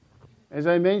As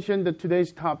I mentioned,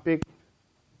 today's topic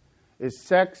is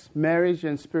sex, marriage,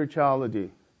 and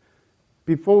spirituality.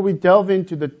 Before we delve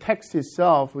into the text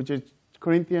itself, which is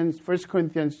 1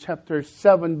 Corinthians chapter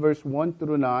 7, verse 1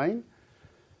 through 9,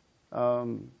 there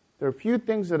are a few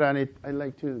things that I'd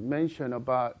like to mention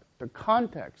about the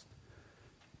context.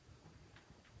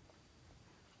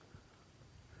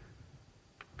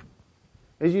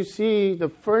 As you see, the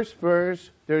first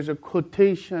verse, there's a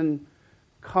quotation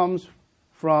comes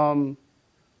from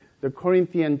the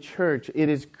Corinthian church. It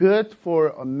is good for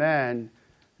a man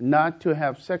not to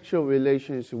have sexual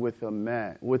relations with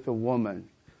a woman.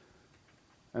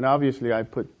 And obviously I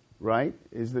put right.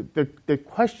 Is that the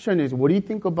question is, what do you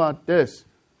think about this,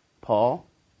 Paul?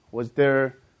 Was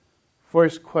their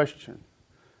first question.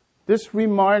 This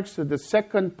remarks the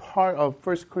second part of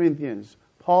 1 Corinthians,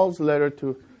 Paul's letter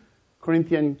to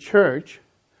Corinthian church.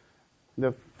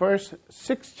 The first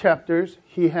 6 chapters,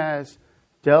 he has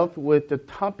dealt with the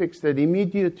topics that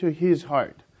immediate to his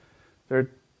heart.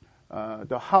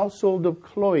 The household of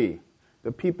Chloe,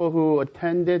 the people who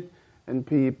attended and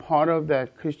be part of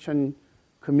that Christian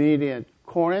community at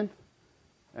Corinth,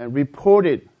 and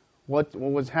reported what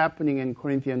was happening in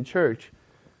Corinthian church.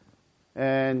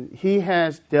 And he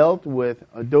has dealt with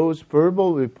those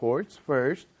verbal reports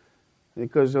first,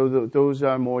 because those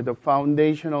are more the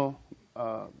foundational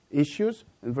issues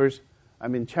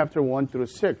in chapter 1 through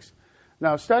 6.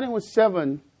 Now, starting with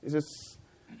 7,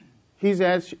 he's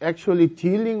actually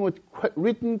dealing with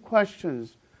written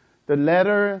questions. The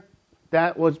letter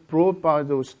that was brought by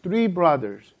those 3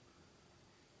 brothers,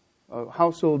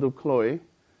 household of Chloe,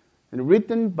 and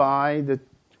written by the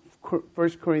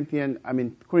Corinthian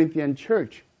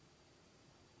church.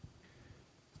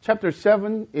 Chapter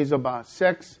 7 is about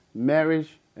sex,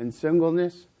 marriage, and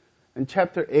singleness. And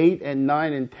chapter 8 and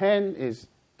 9 and 10 is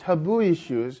taboo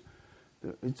issues.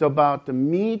 It's about the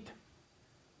meat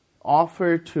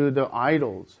offered to the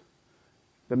idols.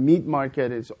 The meat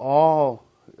market is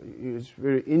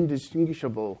very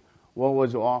indistinguishable what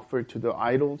was offered to the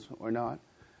idols or not.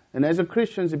 And as a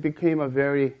Christians, it became a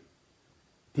very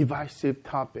divisive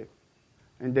topic.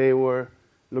 And they were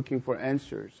looking for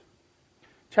answers.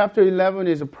 Chapter 11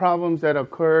 is the problems that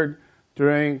occurred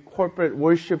during corporate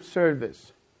worship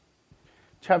service.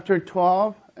 Chapter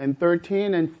 12 and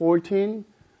 13 and 14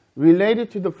 related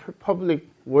to the public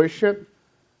worship.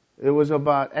 It was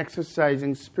about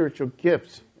exercising spiritual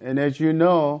gifts. And as you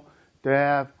know, they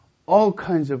have all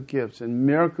kinds of gifts and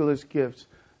miraculous gifts.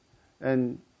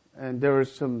 And there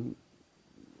was some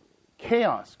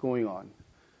chaos going on.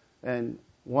 And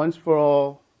once for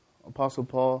all, Apostle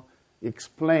Paul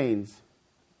explains,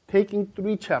 taking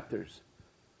 3 chapters.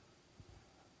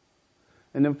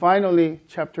 And then finally,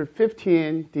 chapter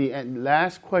 15, the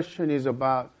last question is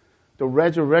about the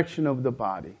resurrection of the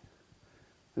body.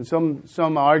 And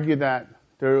some argue that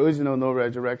there is no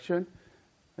resurrection.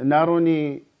 And not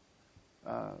only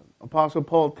Apostle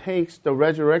Paul takes the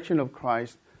resurrection of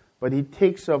Christ, but he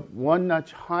takes up one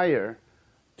notch higher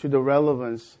to the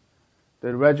relevance,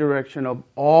 the resurrection of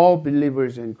all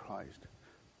believers in Christ.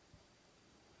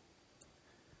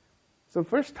 So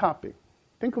first topic,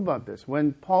 think about this.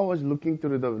 When Paul was looking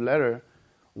through the letter,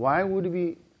 why would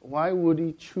he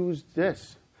choose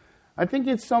this? I think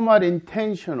it's somewhat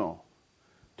intentional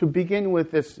to begin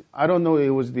with this. I don't know if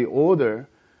it was the order,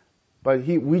 but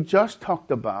we just talked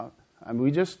about,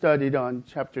 we just studied on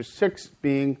chapter 6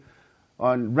 being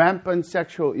on rampant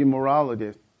sexual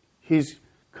immorality. His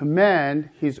command,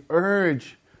 his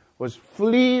urge was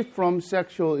flee from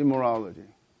sexual immorality.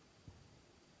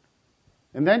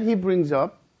 And then he brings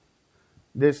up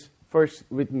this first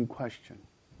written question.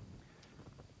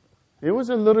 It was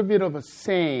a little bit of a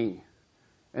saying,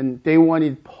 and they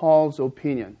wanted Paul's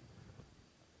opinion.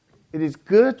 It is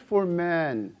good for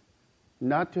man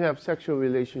not to have sexual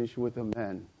relationship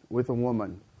with a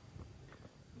woman.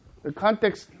 The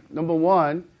context, number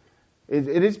 1, is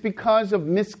it is because of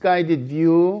misguided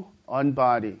view on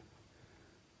body.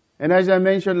 And as I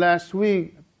mentioned last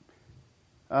week,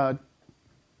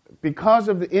 because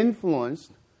of the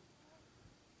influence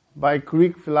by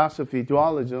Greek philosophy,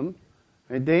 dualism,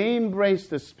 and they embraced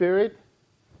the spirit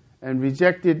and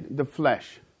rejected the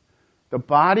flesh. The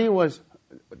body was,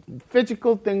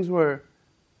 physical things were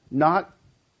not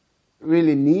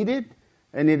really needed,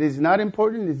 and it is not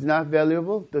important, it's not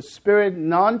valuable. The spirit,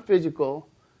 non-physical,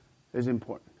 is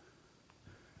important.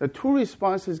 The 2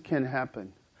 responses can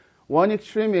happen. One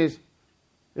extreme is,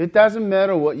 it doesn't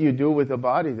matter what you do with the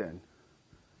body then.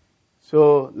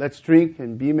 So let's drink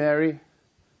and be merry,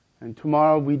 and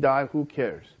tomorrow we die, who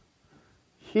cares?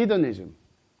 Hedonism,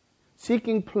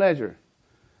 seeking pleasure,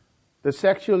 the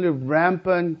sexually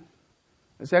rampant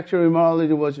Sexual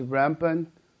immorality was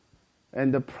rampant,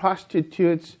 and the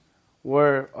prostitutes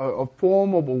were a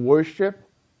form of worship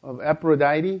of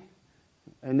Aphrodite,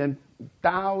 and then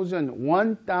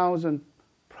 1,000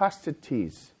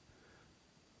 prostitutes.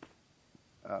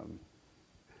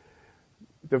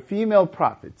 The female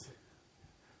prophets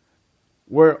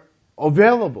were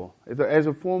available as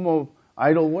a form of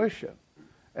idol worship.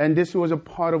 And this was a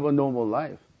part of a normal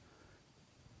life.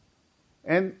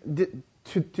 And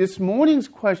this morning's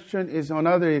question is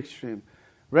another extreme.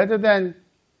 Rather than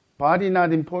body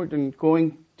not important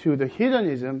going to the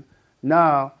hedonism,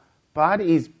 now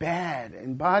body is bad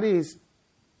and bodies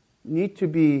need to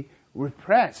be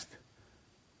repressed.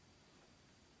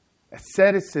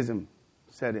 Asceticism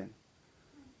set in.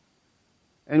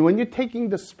 And when you're taking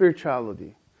the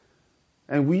spirituality,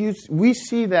 and we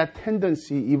see that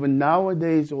tendency even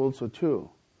nowadays also too,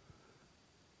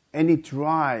 any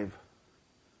drive,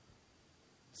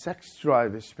 sex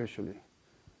drive especially,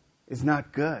 is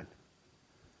not good.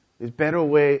 It's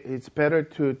better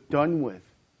to done with.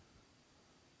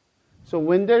 So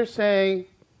when they're saying,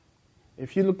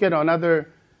 if you look at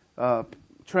another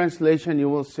translation, you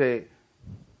will say,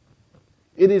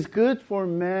 it is good for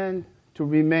men to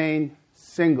remain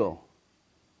single.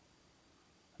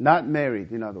 Not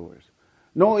married, in other words.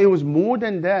 No, it was more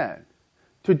than that.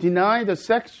 To deny the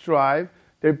sex drive,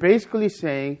 they're basically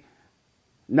saying,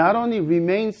 not only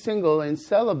remain single and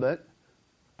celibate,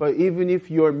 but even if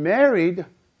you're married,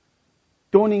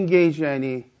 don't engage in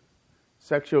any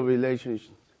sexual relations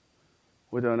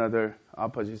with another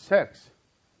opposite sex.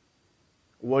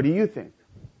 What do you think?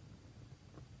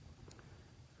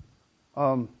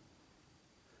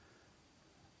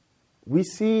 We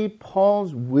see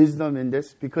Paul's wisdom in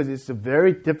this because it's a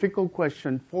very difficult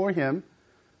question for him,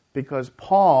 because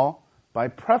Paul, by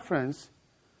preference,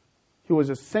 he was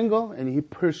a single and he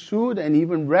pursued and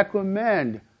even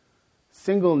recommend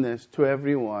singleness to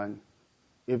everyone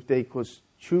if they could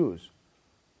choose,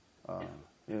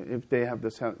 if they have the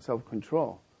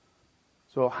self-control.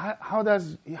 So how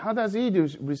does he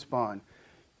respond?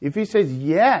 If he says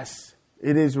yes,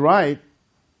 it is right,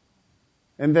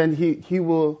 and then he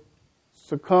will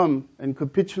succumb and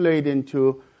capitulate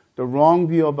into the wrong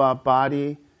view about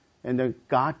body and the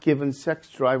God-given sex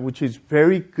drive, which is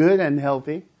very good and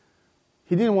healthy.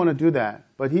 He didn't want to do that,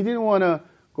 but he didn't want to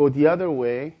go the other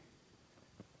way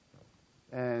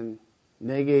and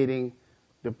negating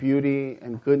the beauty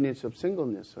and goodness of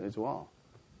singleness as well.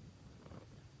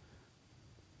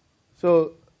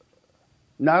 So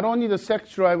not only the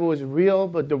sex drive was real,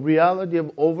 but the reality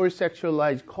of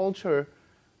over-sexualized culture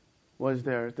was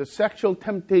there. The sexual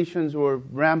temptations were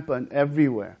rampant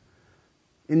everywhere.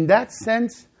 In that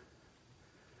sense,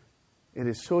 it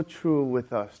is so true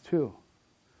with us too.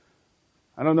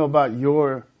 I don't know about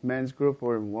your men's group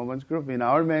or women's group. In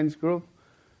our men's group,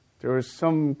 there was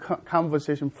some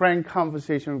conversation, frank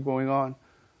conversation going on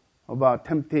about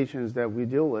temptations that we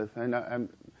deal with. And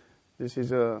this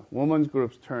is a women's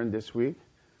group's turn this week.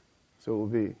 So it will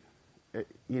be,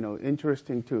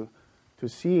 interesting to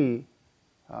see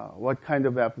what kind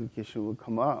of application will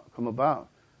come about.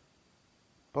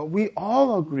 But we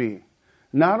all agree,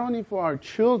 not only for our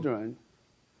children,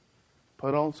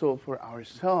 but also for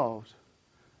ourselves,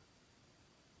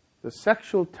 the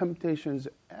sexual temptations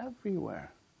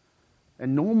everywhere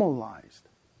and normalized.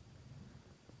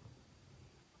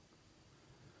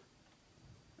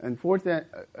 And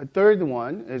a third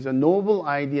one is a noble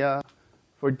idea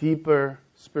for deeper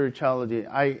spirituality.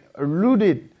 I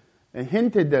alluded and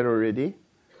hinted that already.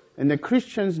 And the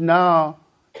Christians now,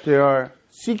 they are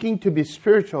seeking to be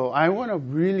spiritual. I want to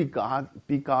really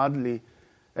be godly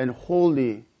and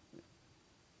holy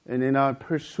and in our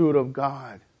pursuit of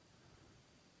God.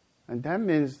 And that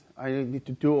means I need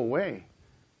to do away.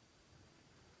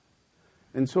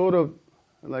 And sort of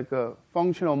like a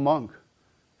functional monk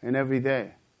in every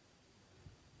day.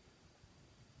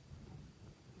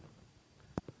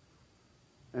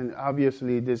 And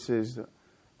obviously this is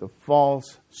the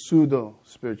false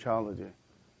pseudo-spirituality,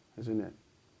 isn't it?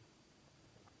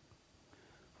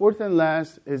 Fourth and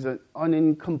last is an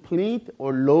incomplete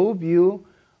or low view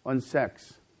on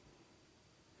sex.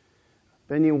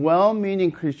 Many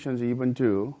well-meaning Christians even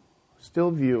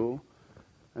still view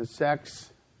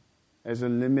sex as a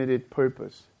limited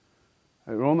purpose.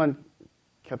 The Roman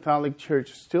Catholic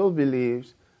Church still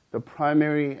believes the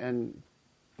primary and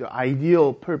the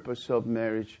ideal purpose of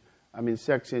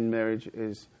sex in marriage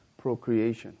is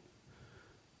procreation.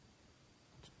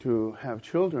 To have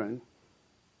children.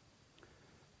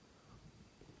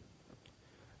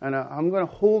 And I'm going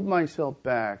to hold myself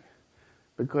back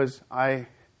because I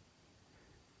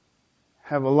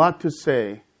have a lot to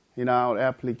say in our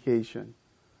application.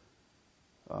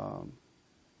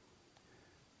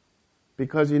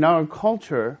 Because in our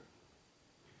culture,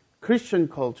 Christian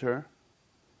culture,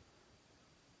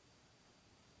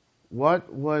 what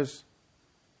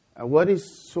is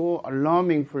so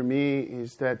alarming for me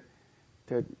is that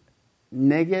the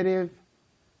negative,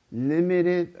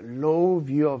 limited, low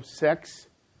view of sex.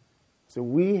 So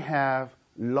we have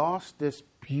lost this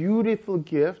beautiful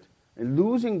gift and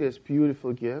losing this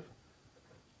beautiful gift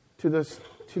to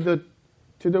the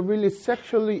really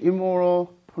sexually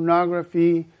immoral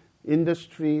pornography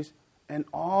industries and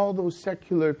all those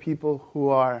secular people who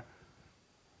are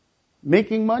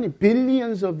making money,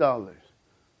 billions of dollars.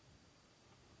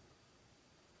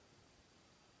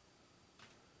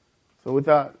 So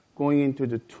without going into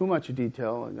too much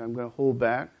detail, and I'm going to hold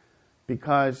back,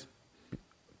 because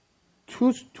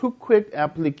too quick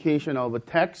application of a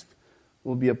text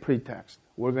will be a pretext.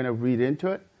 We're going to read into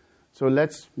it. So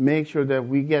let's make sure that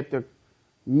we get the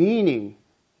meaning,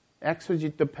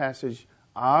 exegete the passage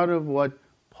out of what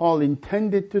Paul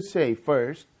intended to say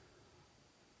first,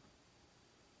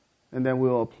 and then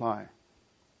we'll apply.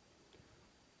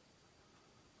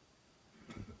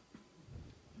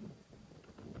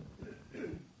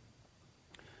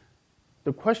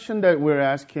 The question that we're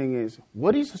asking is,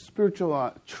 what is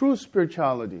true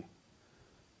spirituality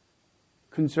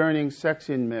concerning sex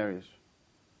in marriage?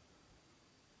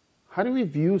 How do we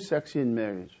view sex in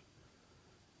marriage?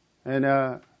 And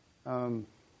as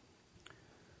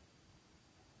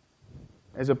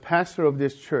a pastor of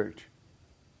this church,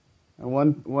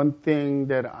 one thing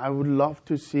that I would love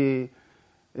to see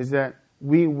is that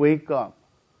we wake up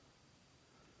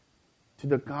to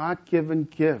the God-given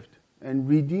gift and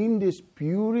redeem this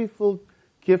beautiful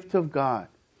gift of God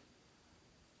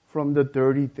from the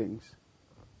dirty things.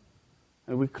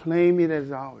 And we claim it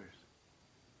as ours.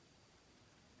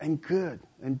 And good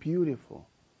and beautiful.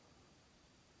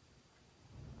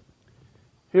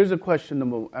 Here's the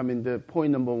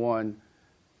point number one.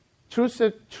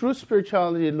 True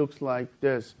spirituality looks like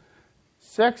this.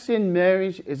 Sex in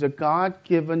marriage is a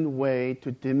God-given way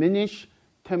to diminish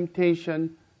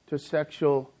temptation to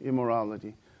sexual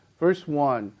immorality. Verse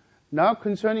 1, now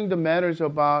concerning the matters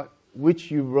about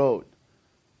which you wrote,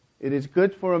 it is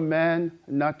good for a man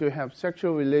not to have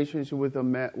sexual relations with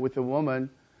a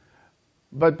woman,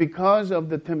 but because of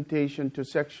the temptation to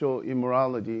sexual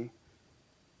immorality,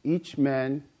 each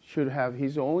man should have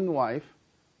his own wife,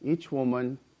 each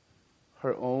woman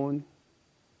her own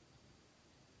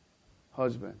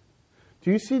husband.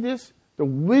 Do you see this? The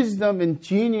wisdom and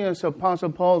genius of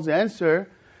Apostle Paul's answer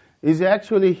is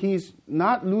actually he's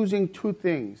not losing two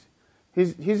things.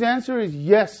 His answer is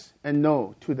yes and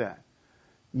no to that.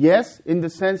 Yes, in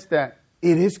the sense that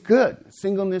it is good.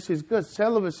 Singleness is good.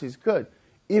 Celibacy is good.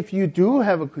 If you do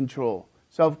have a control,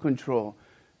 self-control,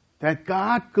 that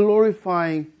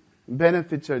God-glorifying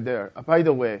benefits are there. By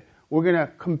the way, we're going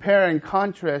to compare and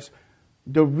contrast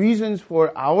the reasons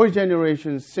for our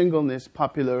generation's singleness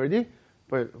popularity,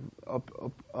 but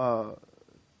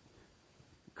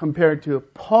compared to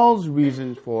Paul's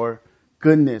reasons for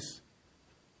goodness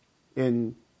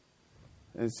in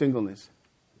singleness.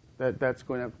 That's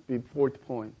going to be fourth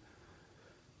point.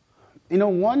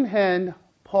 On one hand,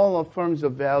 Paul affirms the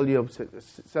value of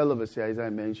celibacy, as I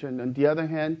mentioned. On the other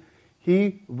hand,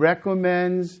 he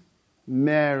recommends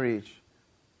marriage.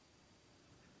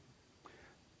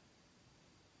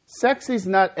 Sex is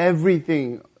not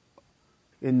everything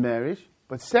in marriage,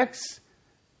 but sex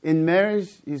in marriage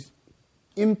is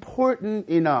important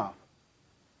enough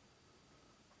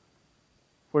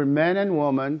for men and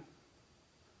women,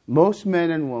 most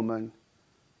men and women,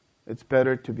 it's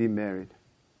better to be married.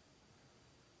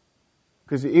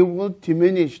 Because it will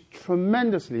diminish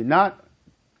tremendously, not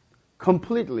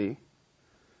completely,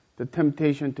 the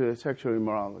temptation to sexual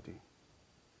immorality.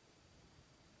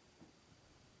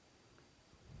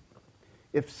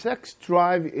 If sex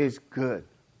drive is good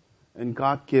and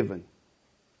God-given,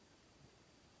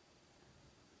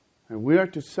 and we are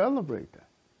to celebrate that.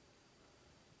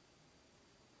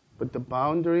 But the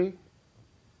boundary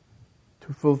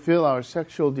to fulfill our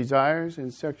sexual desires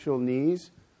and sexual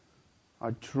needs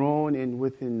are drawn in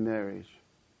within marriage.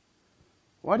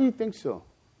 Why do you think so?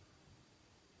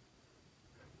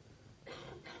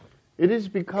 It is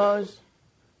because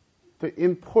the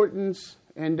importance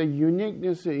and the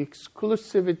uniqueness, the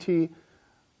exclusivity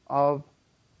of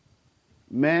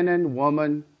man and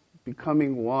woman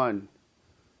becoming one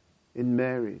in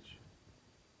marriage.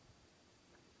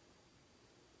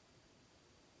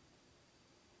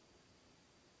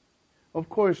 Of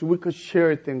course, we could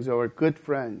share things with our good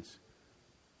friends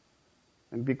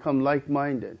and become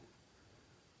like-minded.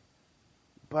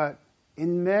 But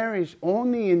in marriage,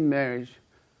 only in marriage,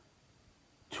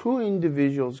 two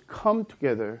individuals come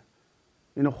together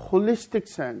in a holistic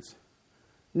sense.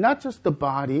 Not just the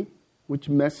body, which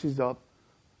messes up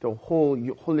the whole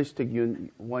holistic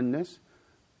oneness,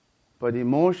 but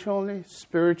emotionally,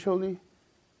 spiritually,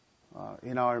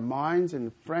 in our minds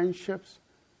and friendships,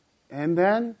 and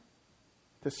then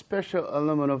the special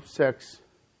element of sex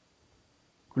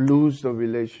glues the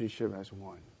relationship as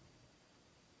one.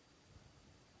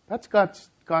 That's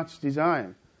God's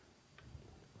design.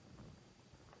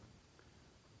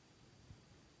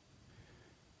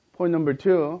 Point number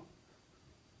 2,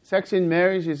 sex in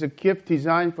marriage is a gift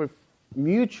designed for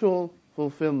mutual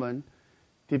fulfillment,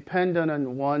 dependent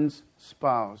on one's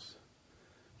spouse.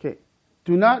 Okay,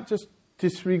 do not just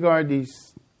disregard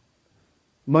these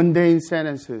mundane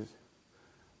sentences,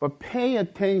 but pay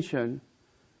attention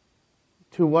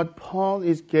to what Paul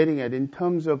is getting at in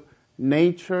terms of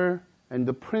nature and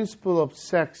the principle of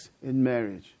sex in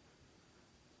marriage.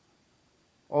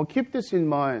 Oh, keep this in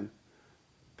mind.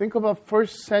 Think about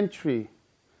first century,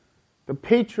 the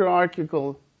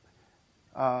patriarchal,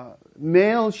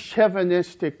 male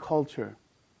chauvinistic culture.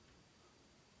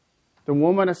 The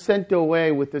woman is sent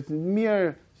away with a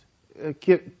mere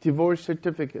divorce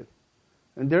certificate.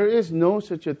 And there is no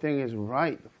such a thing as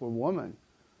right for woman.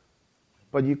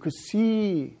 But you could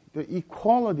see the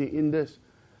equality in this.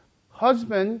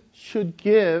 Husband should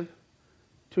give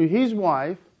to his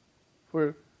wife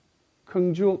for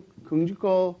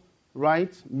conjugal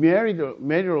rights,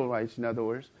 marital rights, in other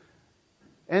words,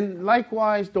 and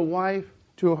likewise the wife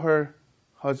to her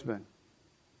husband.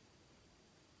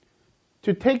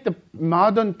 To take the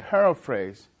modern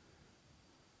paraphrase,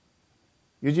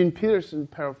 Eugene Peterson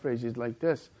paraphrase is like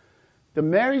this: the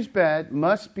marriage bed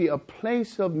must be a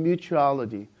place of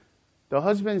mutuality, the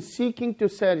husband seeking to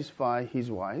satisfy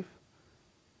his wife,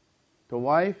 the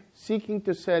wife seeking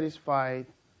to satisfy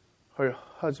her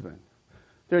husband.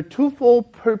 There are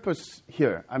twofold purpose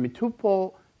here.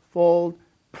 Twofold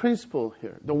principle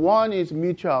here. The one is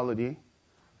mutuality,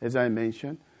 as I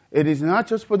mentioned. It is not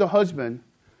just for the husband.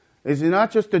 It is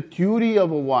not just the duty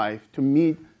of a wife to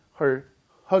meet her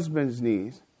husband's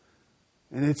needs.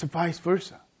 And it's vice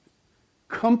versa.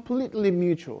 Completely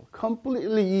mutual,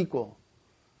 completely equal.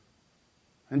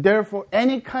 And therefore,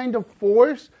 any kind of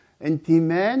force and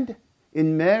demand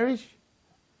in marriage,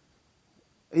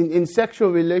 in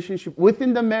sexual relationship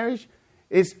within the marriage,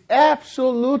 is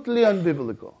absolutely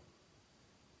unbiblical.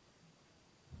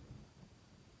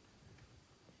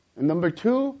 And number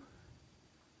 2,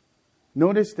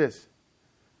 notice this.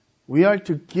 We are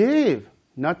to give,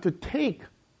 not to take.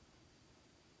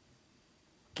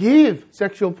 Give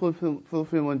sexual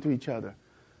fulfillment to each other.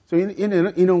 So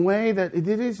in a way that it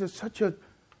is such a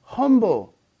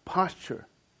humble posture.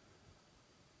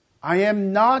 I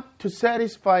am not to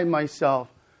satisfy myself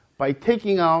by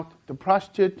taking out the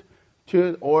prostitute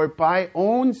or by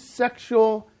own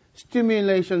sexual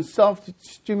stimulation,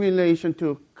 self-stimulation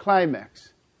to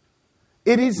climax.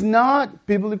 It is not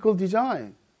biblical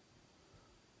design.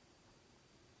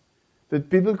 The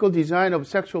biblical design of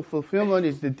sexual fulfillment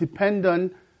is to depend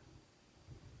on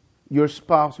your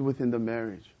spouse within the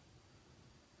marriage.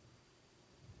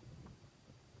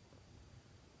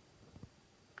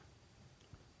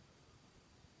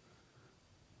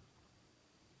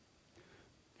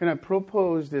 Can I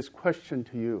propose this question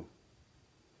to you?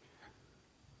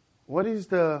 What is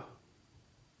the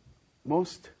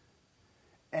most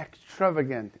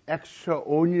extravagant,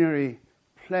 extraordinary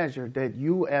pleasure that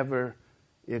you ever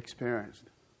experienced?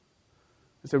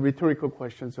 It's a rhetorical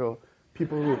question, so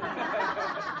people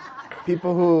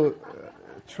who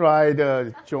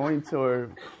tried joints or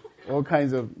all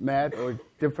kinds of meth or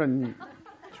different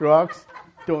drugs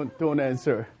don't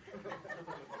answer.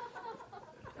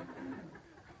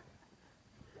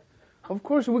 Of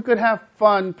course, we could have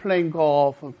fun playing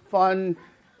golf, and fun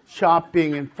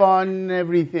shopping, and fun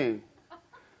everything.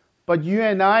 But you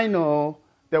and I know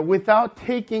that without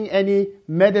taking any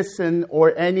medicine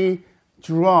or any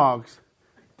drugs,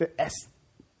 the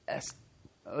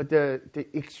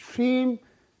extreme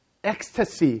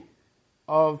ecstasy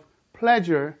of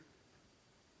pleasure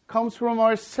comes from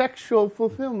our sexual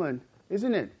fulfillment,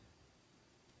 isn't it?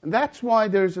 And that's why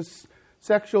there's a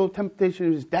sexual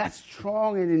temptation is that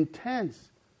strong and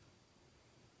intense.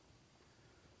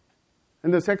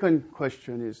 And the second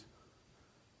question is,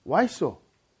 why so?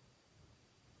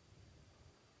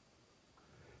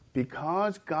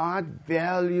 Because God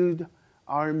valued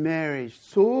our marriage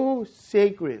so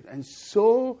sacred and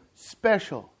so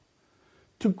special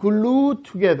to glue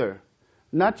together,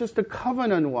 not just the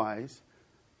covenant-wise,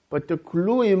 but to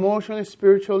glue emotionally,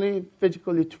 spiritually,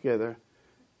 physically together.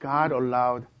 God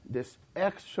allowed this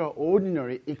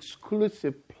extraordinary,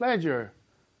 exclusive pleasure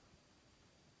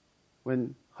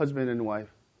when husband and wife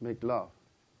make love.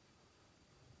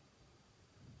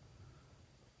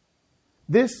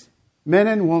 This man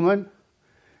and woman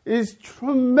is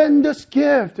tremendous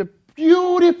gift, a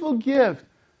beautiful gift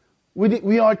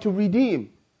we are to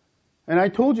redeem. And I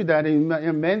told you that in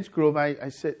men's group, I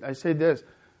said this.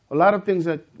 A lot of things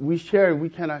that we share, we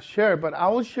cannot share, but I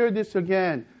will share this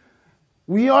again.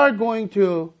 I'm going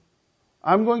to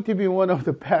be one of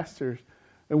the pastors,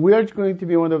 and we are going to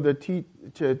be one of the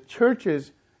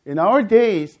churches in our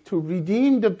days to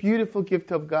redeem the beautiful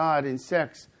gift of God in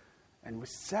sex, and we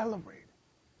celebrate.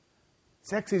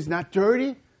 Sex is not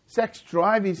dirty. Sex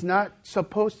drive is not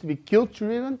supposed to be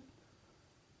guilt-driven.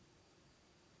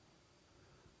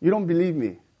 You don't believe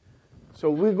me. So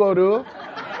we go to...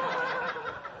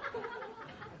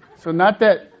 So not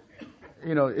that,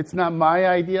 it's not my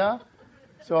idea.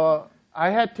 So I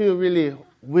had to really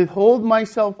withhold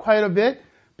myself quite a bit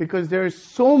because there's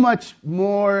so much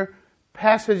more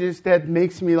passages that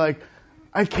makes me like,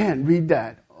 I can't read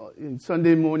that in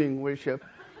Sunday morning worship.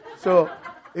 So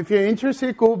if you're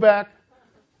interested, go back.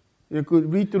 You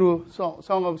could read through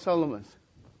Song of Solomon.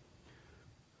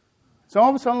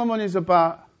 Song of Solomon is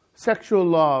about sexual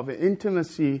love,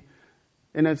 intimacy,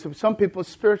 and some people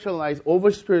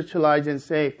over-spiritualize and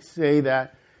say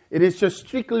that it is just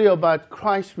strictly about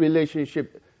Christ's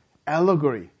relationship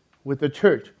allegory with the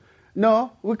church.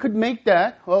 No, we could make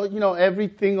that. Well,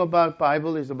 everything about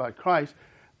Bible is about Christ.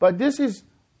 But this is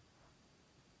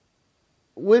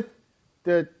with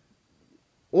the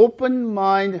open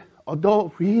mind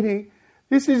adult reading.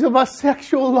 This is about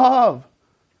sexual love.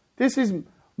 This is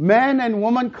man and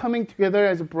woman coming together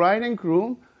as a bride and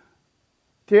groom.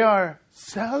 They are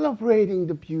celebrating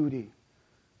the beauty.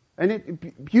 And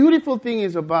beautiful thing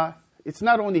is about, it's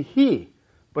not only he,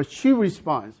 but she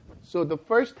responds. So the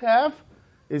first half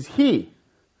is he,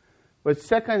 but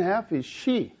second half is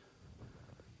she.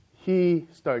 He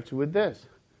starts with this.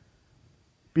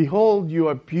 Behold, you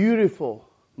are beautiful,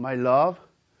 my love.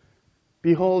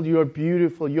 Behold, you are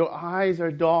beautiful. Your eyes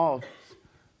are doves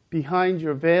behind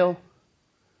your veil.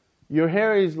 Your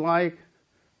hair is like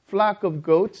flock of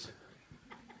goats.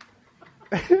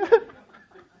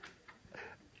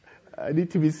 I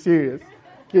need to be serious.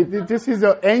 This is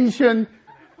an ancient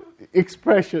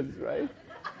expression, right?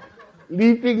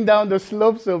 Leaping down the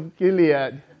slopes of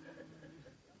Gilead.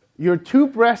 Your two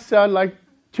breasts are like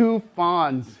two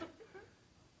fawns.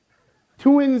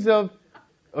 Twins of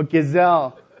a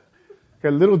gazelle.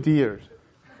 They're little deers.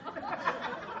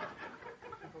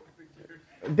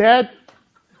 That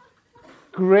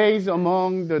graze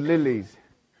among the lilies.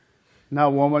 Now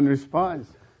woman responds,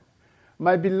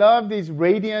 my beloved is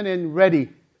radiant and ready,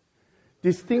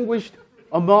 distinguished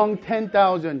among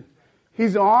 10,000.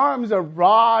 His arms are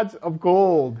rods of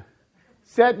gold,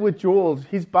 set with jewels.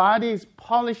 His body is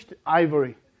polished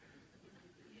ivory,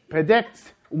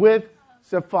 bedecked with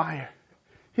sapphire.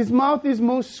 His mouth is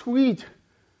most sweet,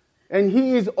 and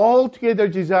he is altogether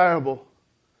desirable.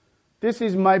 This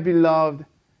is my beloved,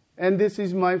 and this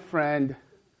is my friend,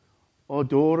 O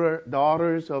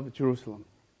daughters of Jerusalem.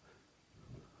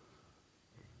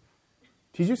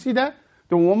 Did you see that?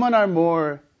 The women are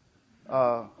more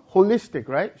holistic,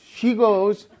 right? She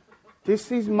goes,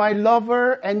 this is my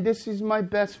lover and this is my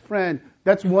best friend.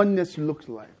 That's oneness looks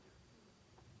like.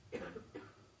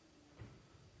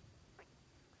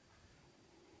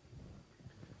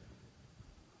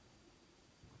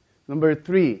 Number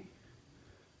 3,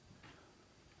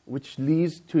 which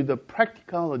leads to the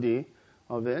practicality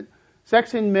of it.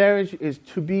 Sex in marriage is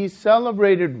to be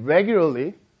celebrated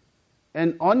regularly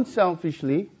and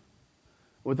unselfishly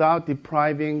without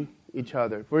depriving each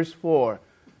other. Verse 4,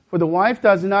 for the wife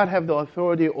does not have the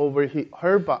authority over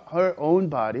her own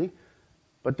body,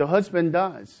 but the husband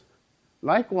does.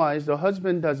 Likewise, the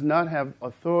husband does not have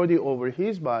authority over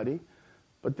his body,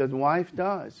 but the wife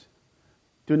does.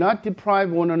 Do not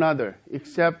deprive one another,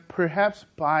 except perhaps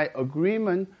by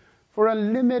agreement for a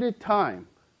limited time,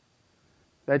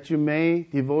 that you may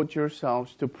devote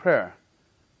yourselves to prayer,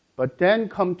 but then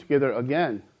come together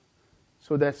again,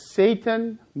 so that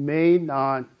Satan may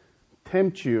not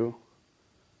tempt you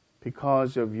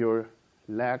because of your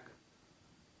lack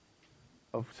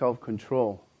of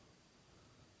self-control.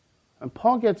 And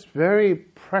Paul gets very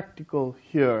practical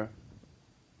here.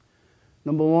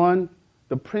 Number 1,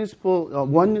 the principle,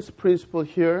 oneness principle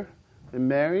here in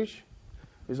marriage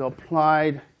is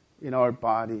applied in our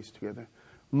bodies together.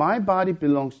 My body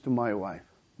belongs to my wife.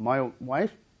 My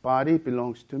wife's body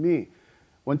belongs to me.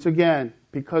 Once again,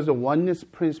 because the oneness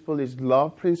principle is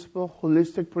love principle,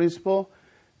 holistic principle,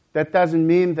 That doesn't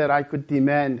mean that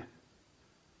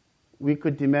we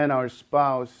could demand our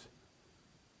spouse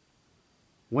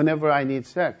whenever I need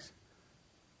sex.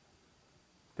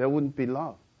 That wouldn't be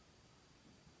love.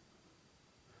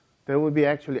 That would be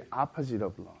actually opposite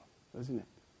of love, doesn't it?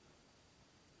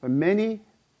 But many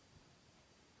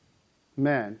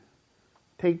men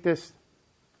take this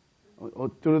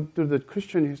through the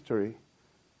Christian history,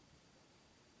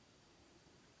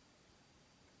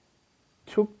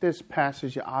 took this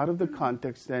passage out of the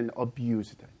context and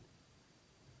abused it.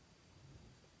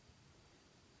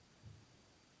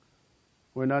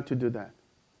 We're not to do that.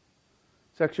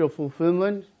 Sexual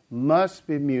fulfillment must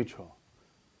be mutual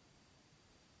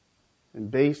and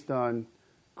based on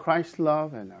Christ's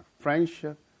love and our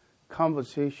friendship,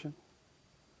 conversation.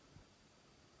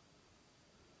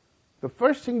 The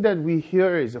first thing that we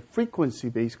hear is a frequency,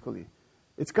 basically.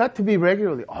 It's got to be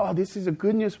regularly. Oh, this is a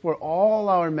good news for all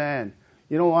our men.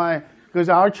 You know why? Because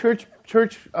our church,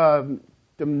 the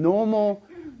normal,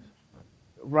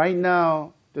 right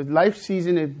now, the life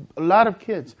season is a lot of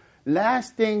kids.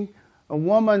 Last thing a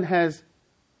woman has,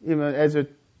 as a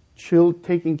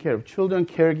taking care of children,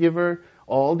 caregiver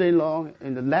all day long,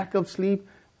 and the lack of sleep,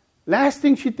 last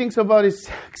thing she thinks about is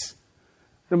sex.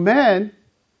 The man,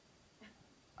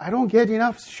 I don't get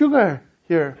enough sugar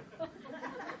here.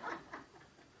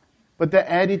 But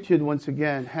the attitude, once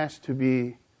again, has to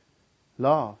be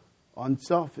love,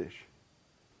 unselfish.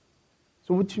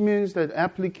 So which means that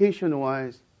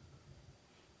application-wise,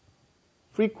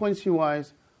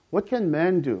 frequency-wise, what can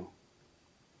man do?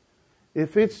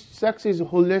 If sex is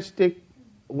holistic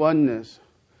oneness,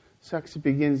 sex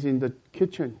begins in the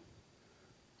kitchen.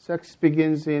 Sex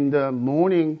begins in the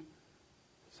morning.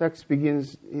 Sex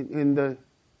begins in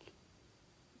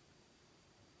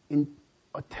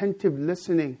attentive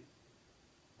listening,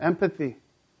 empathy,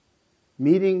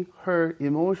 meeting her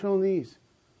emotional needs,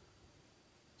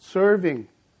 serving.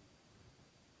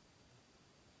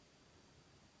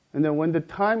 And then when the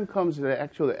time comes, the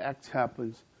actual act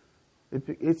happens,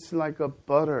 it's like a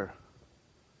butter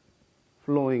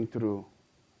flowing through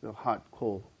the hot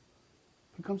coal.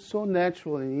 It becomes so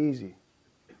natural and easy.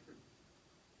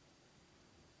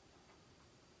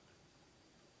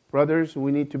 Brothers,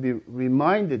 we need to be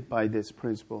reminded by this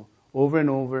principle over and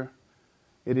over.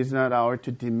 It is not ours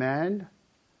to demand,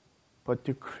 but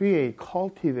to create,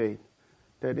 cultivate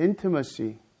that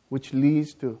intimacy which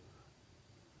leads to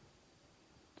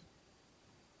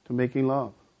making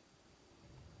love.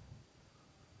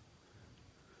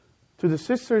 To the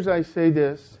sisters, I say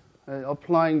this,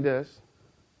 applying this.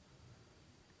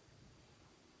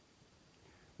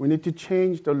 We need to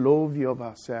change the low view of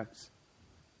our sex.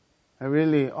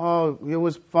 It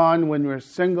was fun when we were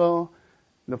single,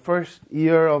 the first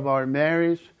year of our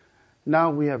marriage.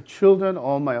 Now we have children.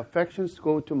 All my affections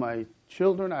go to my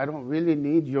children. I don't really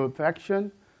need your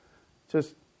affection.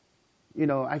 Just,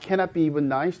 I cannot be even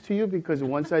nice to you because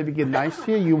once I begin nice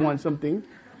to you, you want something.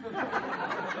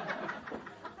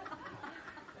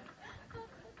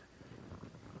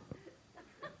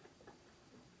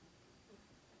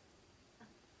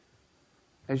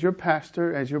 As your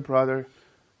pastor, as your brother,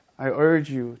 I urge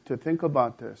you to think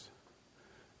about this.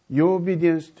 Your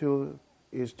obedience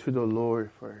is to the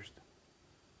Lord first.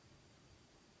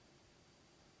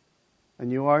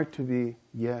 And you are to be,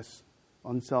 yes,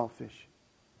 unselfish.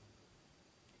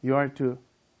 You are to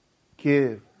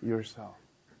give yourself.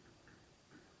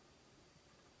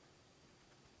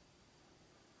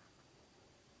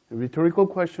 A rhetorical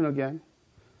question again.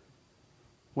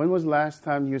 When was the last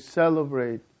time you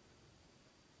celebrate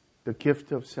the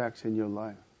gift of sex in your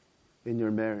life, in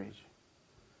your marriage?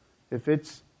 If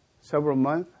it's several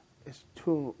months, it's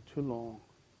too long.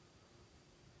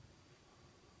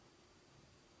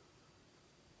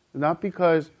 Not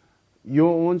because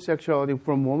your own sexuality,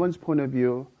 from woman's point of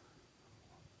view,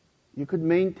 you could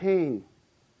maintain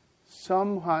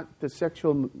somewhat the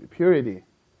sexual purity.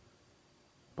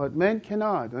 But men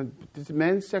cannot. This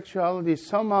man's sexuality,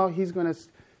 somehow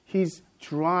his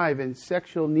drive and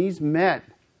sexual needs met.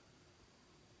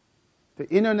 The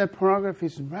internet pornography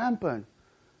is rampant.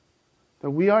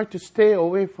 That we are to stay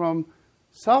away from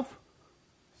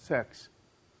self-sex.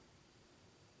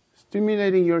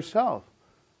 Stimulating yourself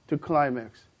to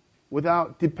climax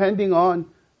without depending on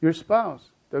your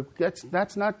spouse.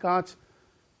 That's not God's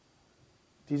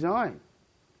design.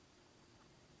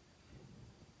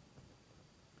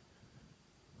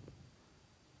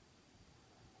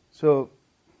 So,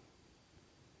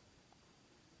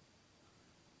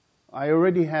 I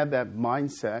already had that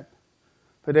mindset,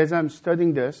 but as I'm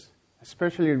studying this,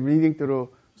 especially reading through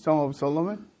Song of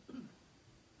Solomon,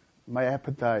 my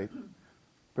appetite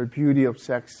for beauty of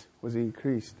sex was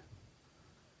increased.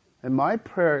 And my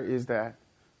prayer is that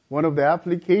one of the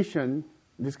application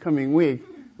this coming week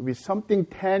will be something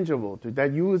tangible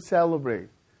that you will celebrate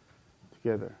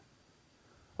together.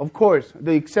 Of course,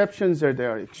 the exceptions are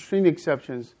there, extreme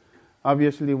exceptions.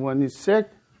 Obviously, one is sick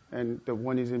and the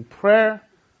one is in prayer.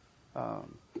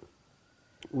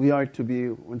 We are to be,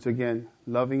 once again,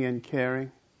 loving and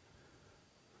caring.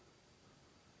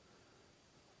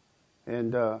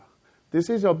 And this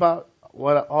is about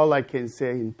all I can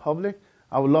say in public.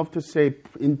 I would love to say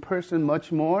in person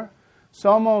much more.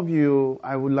 Some of you,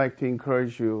 I would like to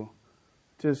encourage you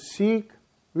to seek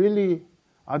really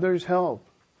others' help.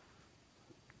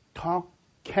 Talk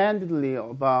candidly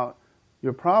about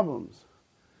your problems.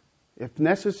 If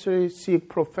necessary, seek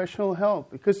professional help,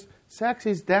 because sex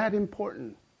is that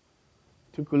important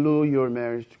to glue your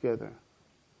marriage together.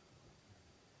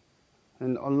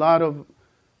 And a lot of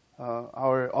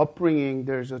our upbringing,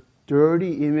 there's a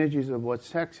dirty images of what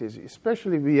sex is.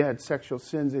 Especially we had sexual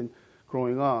sins in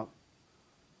growing up.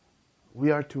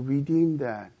 We are to redeem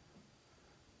that.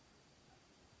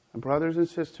 And brothers and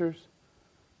sisters,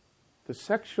 the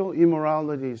sexual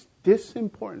immorality is this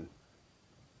important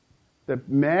that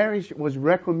marriage was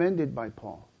recommended by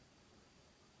Paul.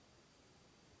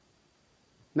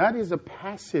 Not as a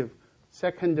passive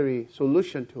secondary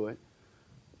solution to it,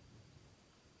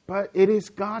 but it is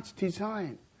God's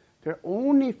design. There are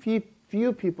only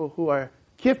few people who are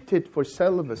gifted for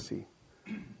celibacy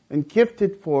and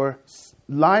gifted for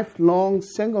lifelong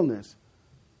singleness.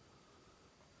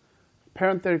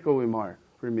 Parenthetical remark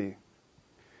for me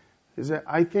is that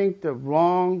I think the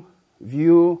wrong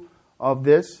view of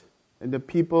this, and the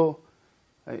people,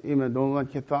 even Roman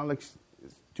Catholics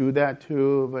do that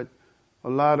too, but a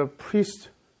lot of priests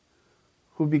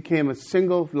who became a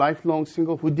single, lifelong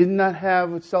single, who did not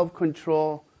have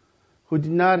self-control, who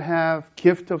did not have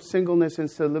gift of singleness and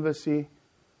celibacy,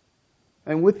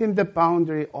 and within the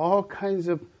boundary, all kinds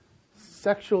of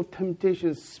sexual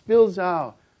temptation spills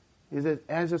out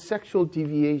as a sexual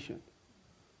deviation.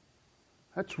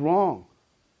 That's wrong.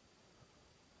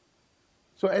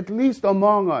 So at least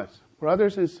among us,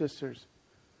 brothers and sisters,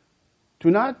 do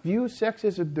not view sex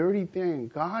as a dirty thing,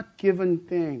 God-given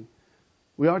thing.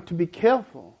 We are to be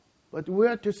careful, but we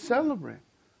are to celebrate.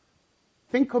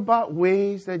 Think about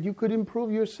ways that you could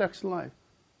improve your sex life.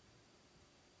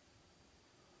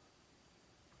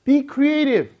 Be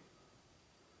creative.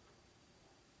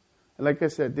 Like I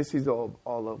said, this is all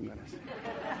I'm going to say.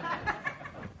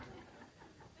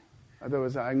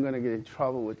 Otherwise, I'm going to get in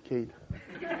trouble with Kate.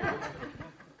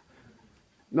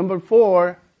 Number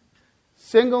 4,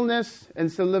 singleness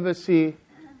and celibacy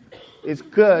is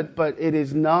good, but it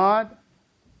is not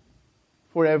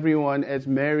for everyone, as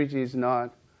marriage is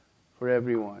not for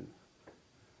everyone.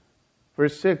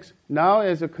 Verse 6, now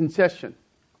as a concession,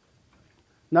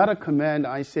 not a command,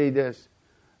 I say this.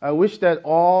 I wish that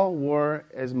all were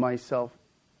as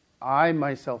I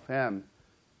myself am.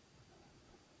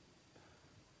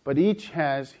 But each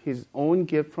has his own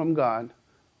gift from God,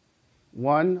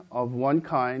 one of one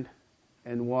kind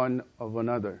and one of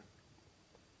another.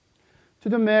 To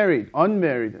the married,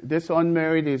 unmarried, this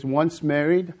unmarried is once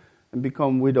married and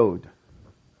become widowed.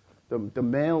 The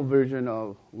male version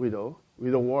of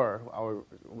widower, I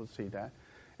will say that.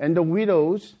 And the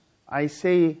widows, I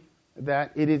say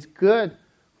that it is good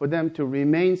for them to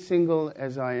remain single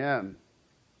as I am.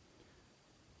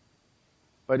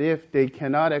 But if they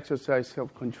cannot exercise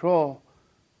self-control,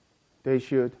 they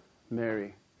should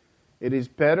marry. It is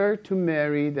better to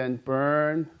marry than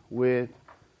burn with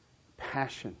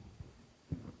passion.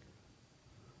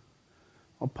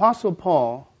 Apostle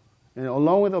Paul, and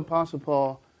along with Apostle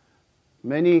Paul,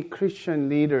 many Christian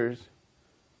leaders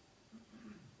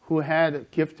who had a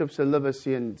gift of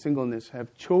celibacy and singleness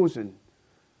have chosen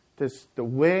the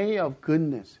way of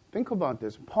goodness. Think about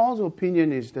this. Paul's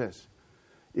opinion is this.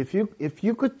 If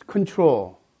you could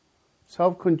control,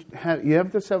 you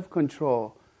have the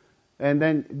self-control, and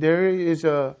then there is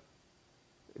a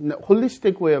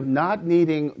holistic way of not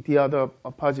needing the other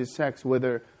opposite sex,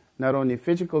 whether not only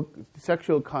physical,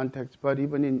 sexual context, but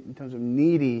even in terms of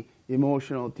needy,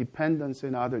 emotional dependence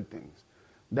and other things.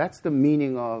 That's the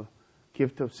meaning of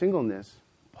gift of singleness.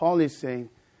 Paul is saying,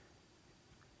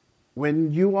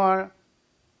 when you are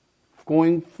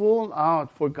going full out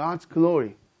for God's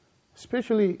glory,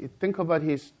 especially think about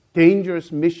his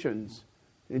dangerous missions,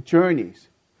 journeys,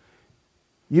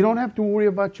 you don't have to worry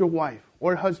about your wife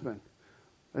or husband.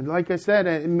 And like I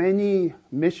said, many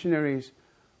missionaries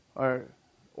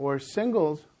or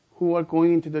singles who are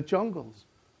going into the jungles.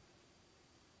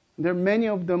 There are many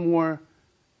of them who are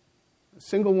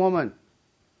single women,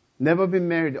 never been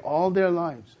married all their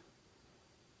lives.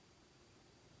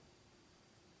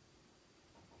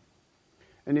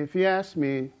 And if you ask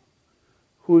me,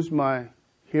 who's my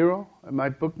hero, my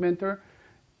book mentor,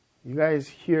 you guys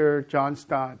hear John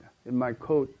Stott in my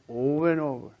quote over and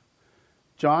over.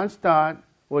 John Stott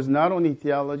was not only a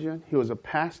theologian, he was a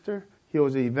pastor, he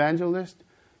was an evangelist.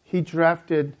 He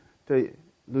drafted the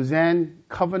Lausanne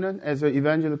Covenant as an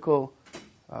evangelical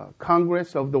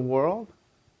congress of the world,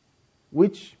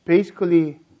 which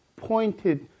basically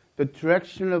pointed the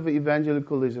direction of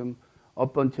evangelicalism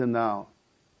up until now.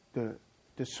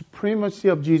 The supremacy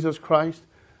of Jesus Christ,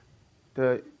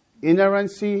 the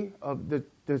inerrancy of the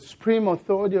supreme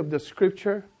authority of the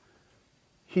Scripture.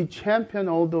 He championed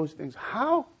all those things.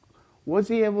 How was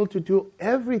he able to do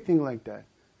everything like that?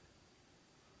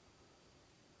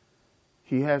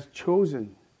 He has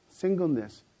chosen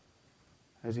singleness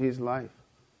as his life.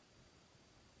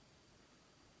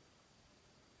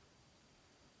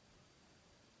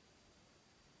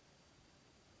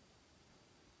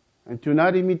 And do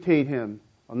not imitate him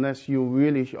unless you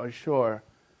really are sure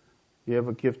you have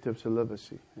a gift of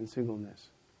celibacy and singleness.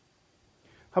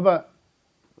 How about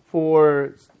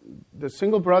for the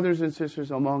single brothers and sisters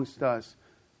amongst us?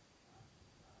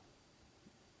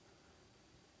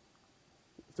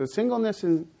 So singleness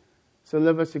and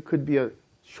celibacy could be a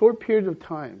short period of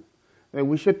time. And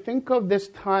we should think of this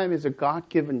time as a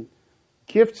God-given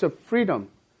gifts of freedom.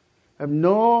 Have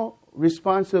no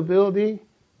responsibility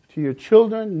to your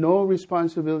children, no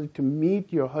responsibility to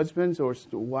meet your husband's or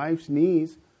wife's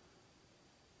needs.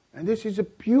 And this is a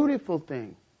beautiful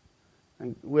thing.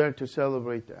 And we are to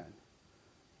celebrate that.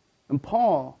 And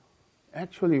Paul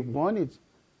actually wanted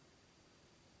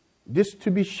this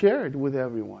to be shared with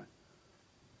everyone.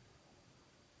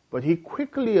 But he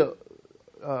quickly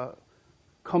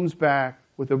comes back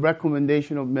with a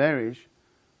recommendation of marriage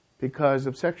because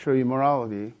of sexual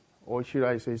immorality, or should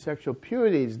I say sexual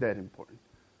purity is that important.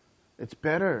 It's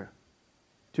better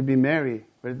to be married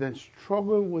rather than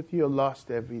struggle with your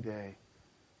lust every day,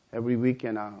 every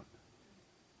weekend out.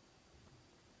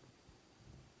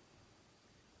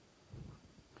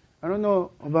 I don't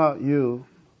know about you.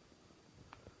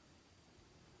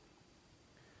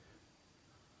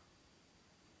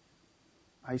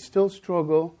 I still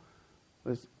struggle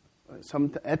with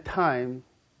at times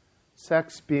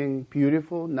sex being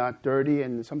beautiful, not dirty,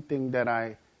 and something that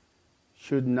I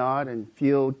should not and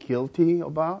feel guilty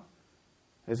about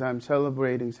as I'm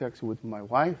celebrating sex with my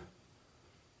wife.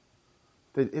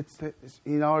 That it's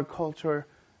in our culture,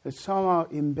 it's somehow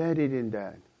embedded in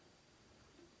that.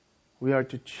 We are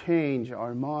to change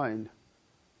our mind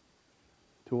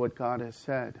to what God has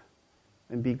said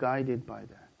and be guided by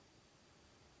that.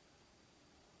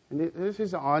 And this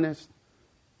is an honest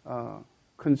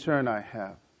concern I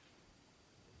have.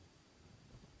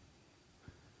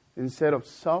 Instead of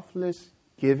selfless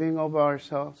giving of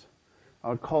ourselves,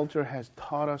 our culture has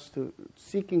taught us to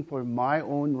seeking for my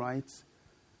own rights,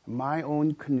 my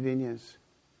own convenience.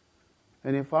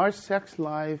 And if our sex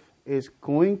life is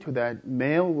going to that,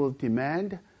 male will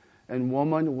demand and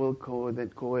woman will go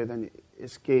ahead and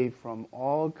escape from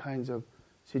all kinds of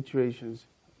situations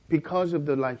because of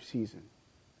the life season.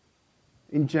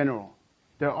 In general,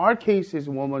 there are cases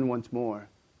woman wants more.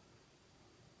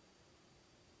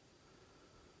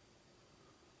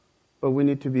 But we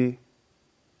need to be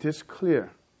this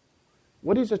clear.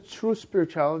 What is a true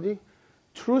spirituality?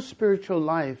 True spiritual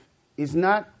life is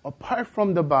not apart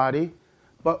from the body,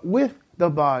 but with the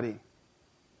body.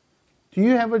 Do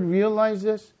you ever realize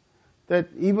this? That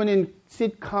even in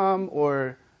sitcom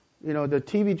or the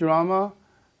TV drama,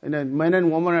 and then man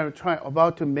and woman are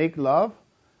about to make love,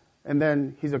 and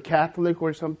then he's a Catholic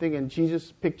or something, and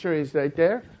Jesus' picture is right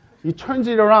there. He turns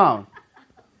it around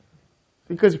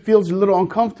because it feels a little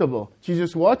uncomfortable.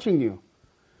 Jesus watching you.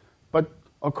 But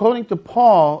according to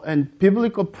Paul and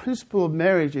biblical principle of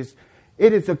marriage, it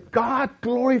is a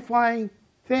God-glorifying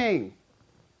thing.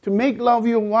 To make love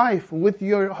your wife with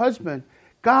your husband,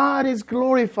 God is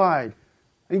glorified.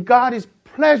 And God is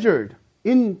pleasured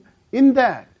in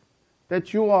that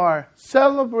you are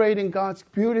celebrating God's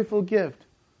beautiful gift.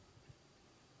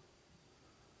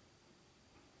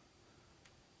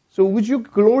 So would you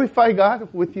glorify God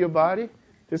with your body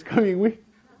this coming week?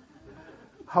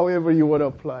 However you want to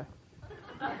apply.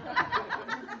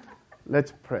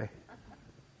 Let's pray.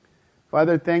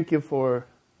 Father, thank you for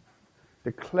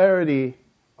the clarity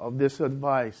of this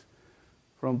advice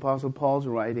from Apostle Paul's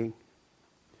writing.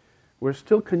 We're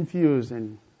still confused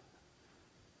and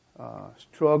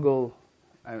struggling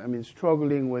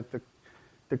with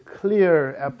the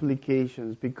clear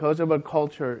applications because of our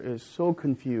culture is so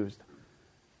confused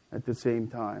at the same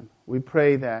time. We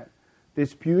pray that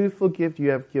this beautiful gift you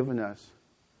have given us,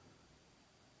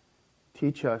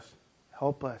 teach us,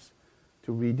 help us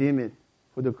to redeem it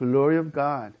for the glory of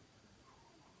God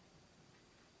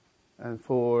and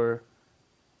for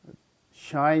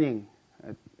shining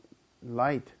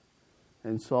light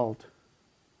and salt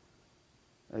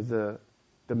as the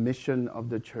mission of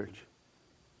the church.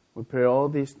 We pray all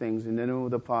these things in the name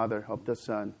of the Father, of the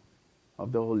Son,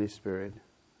 of the Holy Spirit.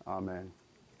 Amen.